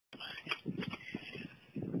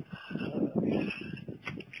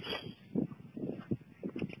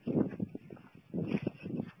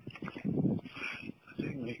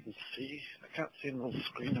seen a little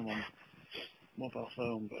screen on my mobile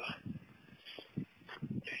phone, but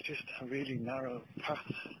it's just a really narrow path.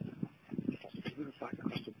 If you move back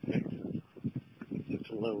across the bridge, it's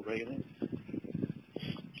a low railing.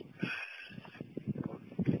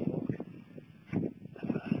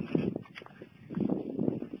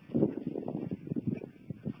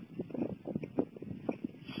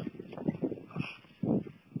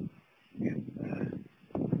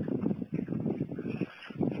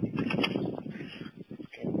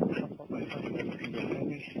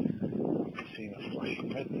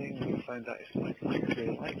 Find out it's like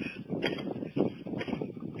clear light.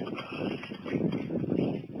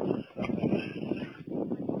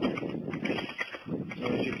 So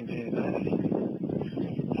as you can hear there,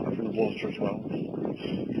 I'm in the water as well.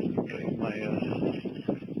 Getting my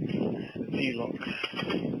D-lock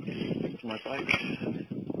to my bike.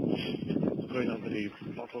 Going over the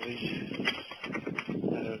bobbly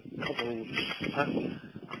cobbled path.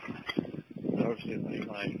 So obviously with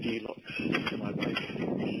my D-lock to my bike.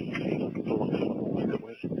 The lock that I'm working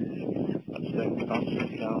with. That's then bounces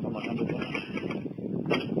down on my handlebar.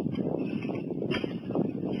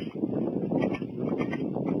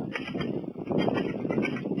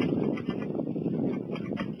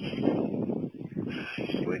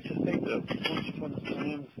 It's weird to think that once upon a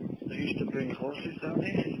time they used to bring horses down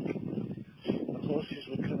here. The horses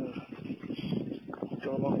would kind of go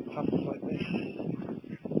along paths like this,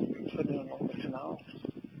 swimming along the canal.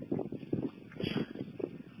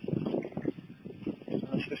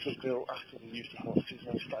 This was built after the use of horses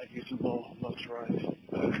and they started using more motorised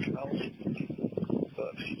canals. But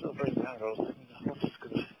it's still very narrow. I mean, the horse is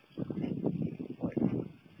going to, like,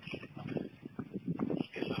 I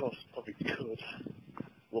guess the horse probably could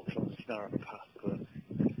walk along this narrow path, but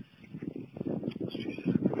it's just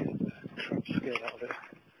trying to scale out of it.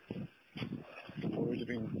 I'm worried of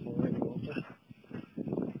being falling in the water.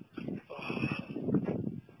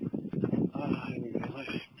 Here we go,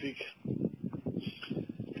 nice big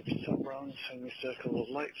round semicircle of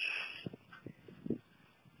lights.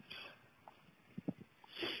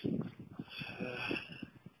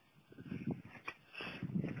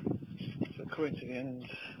 So coming to the end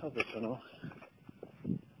of the tunnel,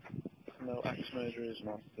 no axe murderers,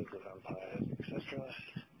 monsters or vampires, etc.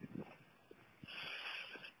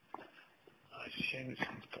 It's a shame it's got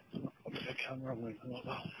a bit of camera on my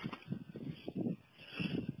mobile.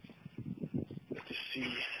 But to see.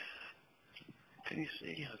 Can you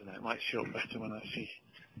see? I don't know, it might show up better when I actually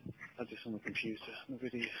add this on the computer, the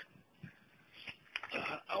video.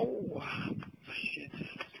 Oh, shit.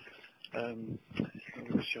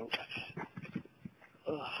 It will show up better.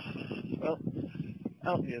 Well,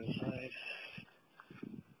 out the other side.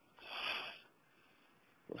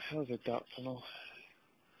 What the hell is a dark tunnel?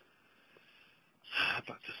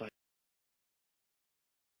 Back to side.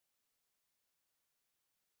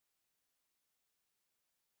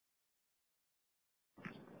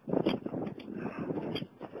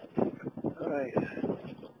 Alright,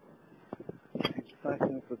 it's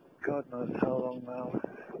cycling for God knows how long now.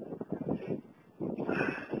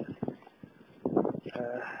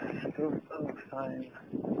 Still no sign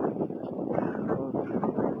of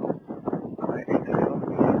my 8 o'clock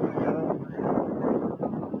ago.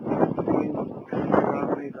 Seeing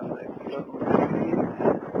around me that I don't see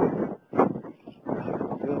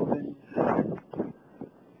buildings,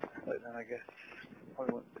 but then I guess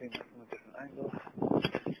probably won't see that from a different angle.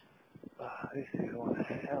 This is one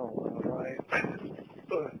hell of a ride.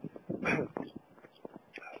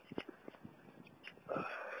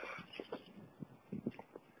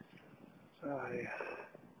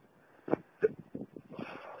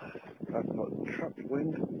 I've got trapped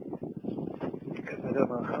wind because I don't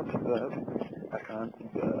know how to burp. I can't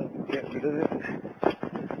get rid of it.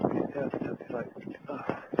 It's like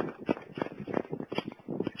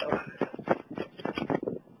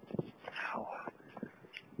ow.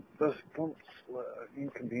 Those bumps were an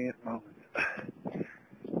inconvenient moment.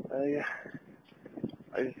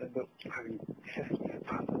 I just end up having chest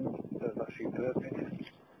patterns instead of actually burping.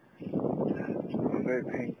 It's very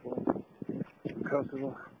painful,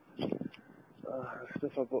 uncomfortable.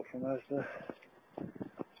 Stuff I bought from Asda,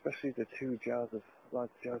 especially the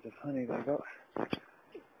large jars of honey that I got,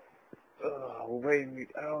 weighing me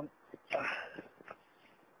down.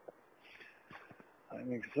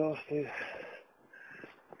 I'm exhausted.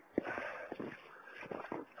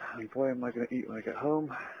 And boy am I going to eat when I get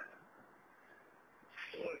home.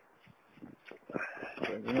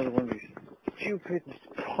 There's another one of these stupid,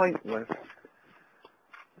 pointless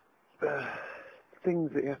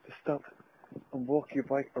things that you have to stop and walk your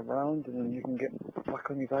bike around, and then you can get back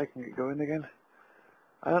on your bike and get going again.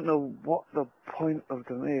 I don't know what the point of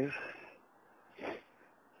them is.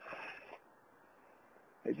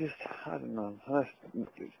 It just, I don't know, unless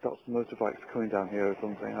it stops motorbikes coming down here or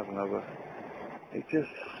something, I don't know, but it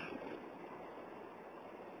just...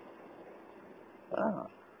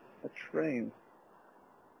 A train.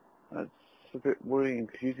 That's a bit worrying,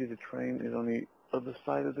 because usually the train is on the other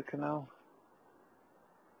side of the canal.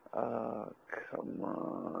 Come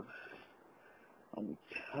on. I'm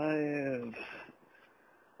tired.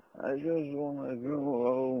 I just want to go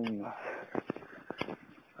home.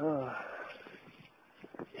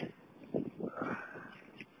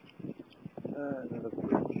 Another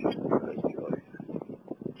bridge,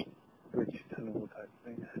 bridge tunnel type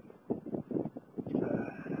thing.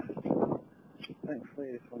 Thankfully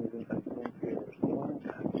this one isn't as bumpy or as long.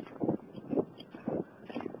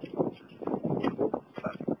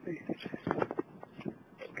 That's the piece.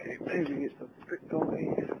 Okay, maybe it's a bit bumpy.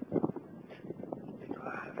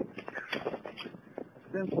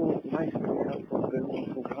 Simple, nice, helpful, good,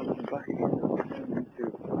 wonderful, constant back again into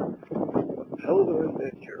a hell of an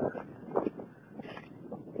adventure.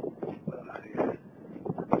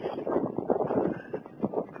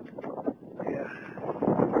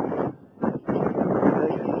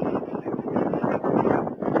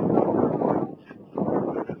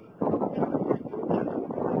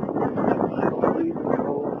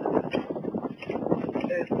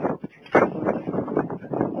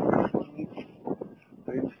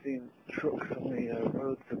 Trucks on the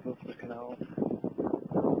roads above the canal.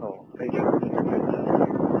 Oh, maybe yeah,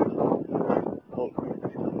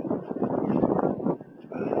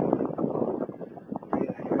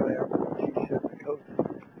 here I am on the t-shirt, the coat.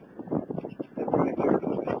 They're bringing trucks up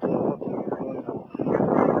the floor, so it's going off.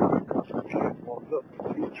 Okay, walked up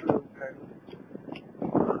the beach road, apparently.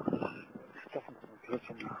 Stuff on my gloves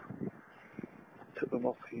on now. Took them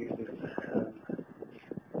off to use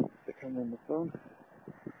the camera on the phone.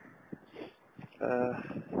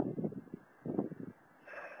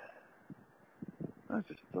 I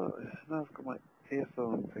just thought, now I've got my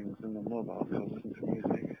earphone things in the mobile so I listen to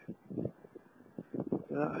music.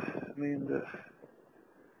 Does that mean that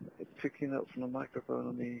it's picking up from the microphone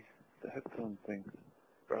on the headphone thing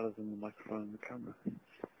rather than the microphone on the camera?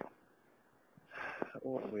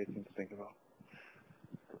 What a weird thing to think about.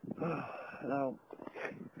 Now,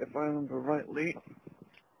 if I remember rightly,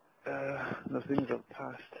 the things I've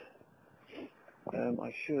passed,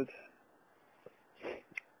 I should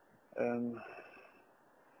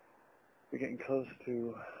be getting close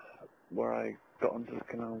to where I got onto the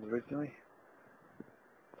canals originally.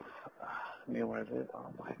 Near where I live. Oh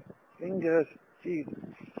my fingers! Jesus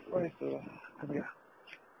Christ! I'm gonna get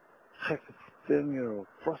hypothermia or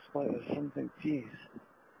frostbite or something. Jeez.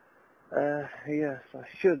 Yes, I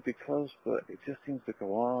should be close, but it just seems to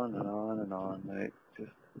go on and on and on, and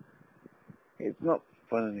it's not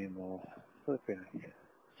fun anymore. Flipping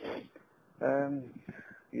heck.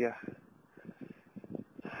 Yeah.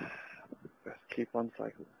 Best keep on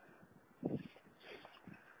cycling.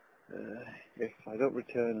 If I don't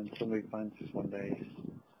return and somebody finds us one day,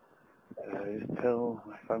 just tell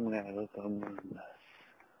my family I love them, and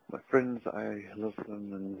my friends that I love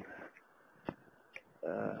them,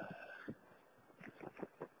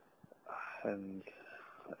 and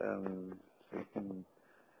so you can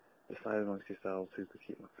decide amongst yourselves who to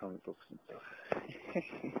keep my comic books and stuff.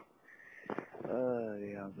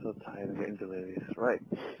 Yeah, I'm so tired of getting delirious. Right,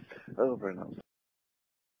 over and out.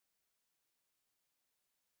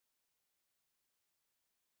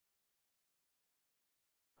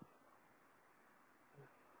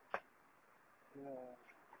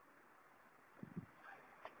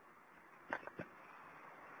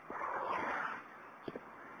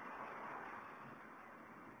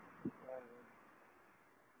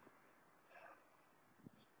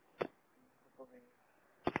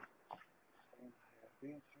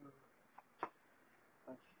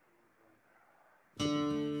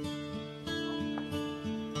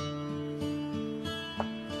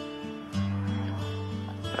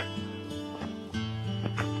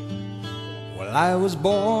 Well, I was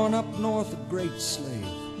born up north of Great Slave,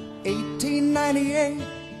 1898,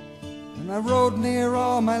 and I rode near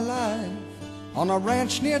all my life on a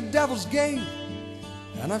ranch near Devil's Gate.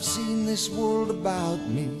 And I've seen this world about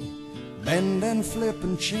me bend and flip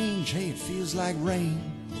and change. Hey, it feels like rain,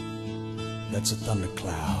 that's a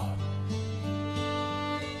thundercloud.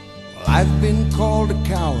 Well, I've been called a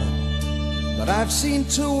coward, but I've seen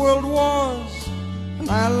 2 world wars, and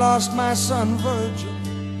I lost my son Virgil,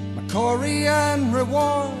 my Korean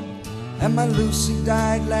reward, and my Lucy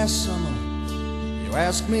died last summer. You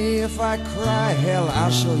ask me if I cry, hell,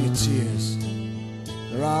 I'll show you tears.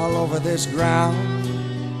 They're all over this ground.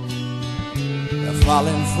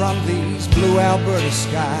 falling from these blue Alberta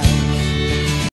skies.